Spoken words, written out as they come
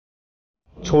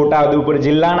છોટાઉદેપુર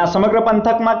જિલ્લાના સમગ્ર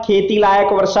પંથકમાં ખેતી લાયક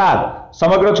વરસાદ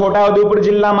સમગ્ર છોટાઉદેપુર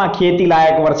જિલ્લામાં ખેતી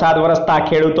લાયક વરસાદ વરસતા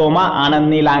ખેડૂતોમાં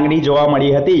આનંદની લાગણી જોવા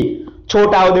મળી હતી।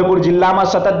 છોટાઉદેપુર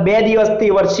જિલ્લામાં સતત 2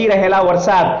 દિવસથી વરસી રહેલા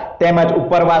વરસાદ તેમજ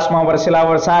ઉપરવાસમાં વરસેલા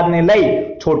વરસાદને લઈ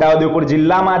છોટાઉદેપુર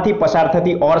જિલ્લામાંથી પસાર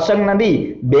થતી ઓરસંગ નદી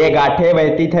 2 ગાંઠે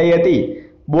વહેતી થઈ હતી।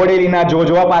 બોડેલીના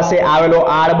જોજવા પાસે આવેલો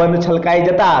આડબંધ છલકાઈ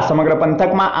જતા સમગ્ર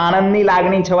પંથકમાં આનંદની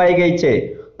લાગણી છવાઈ ગઈ છે।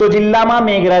 તો જિલ્લામાં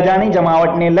મેઘરાજાની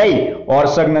જમાવટને લઈ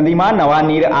ઓરસંગ નદીમાં નવા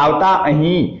નીર આવતા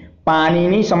અહીં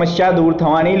પાણીની સમસ્યા દૂર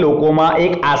થવાની લોકોમાં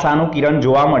એક આશાનું કિરણ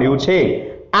જોવા મળ્યું છે।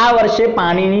 આ વર્ષે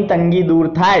પાણીની તંગી દૂર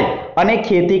થાય અને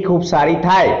ખેતી ખૂબ સારી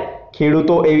થાય,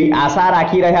 ખેડૂતો એવી આશા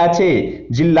રાખી રહ્યા છે।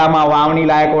 જિલ્લામાં વાવણી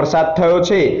લાયક વરસાદ થયો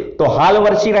છે, તો હાલ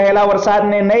વરસી રહેલા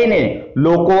વરસાદને લઈને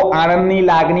લોકો આનંદની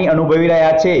લાગણી અનુભવી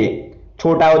રહ્યા છે।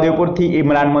 છોટાઉદેપુરથી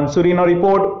ઇમરાન મંસૂરીનો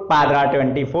રિપોર્ટ, પાદરા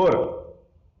 24।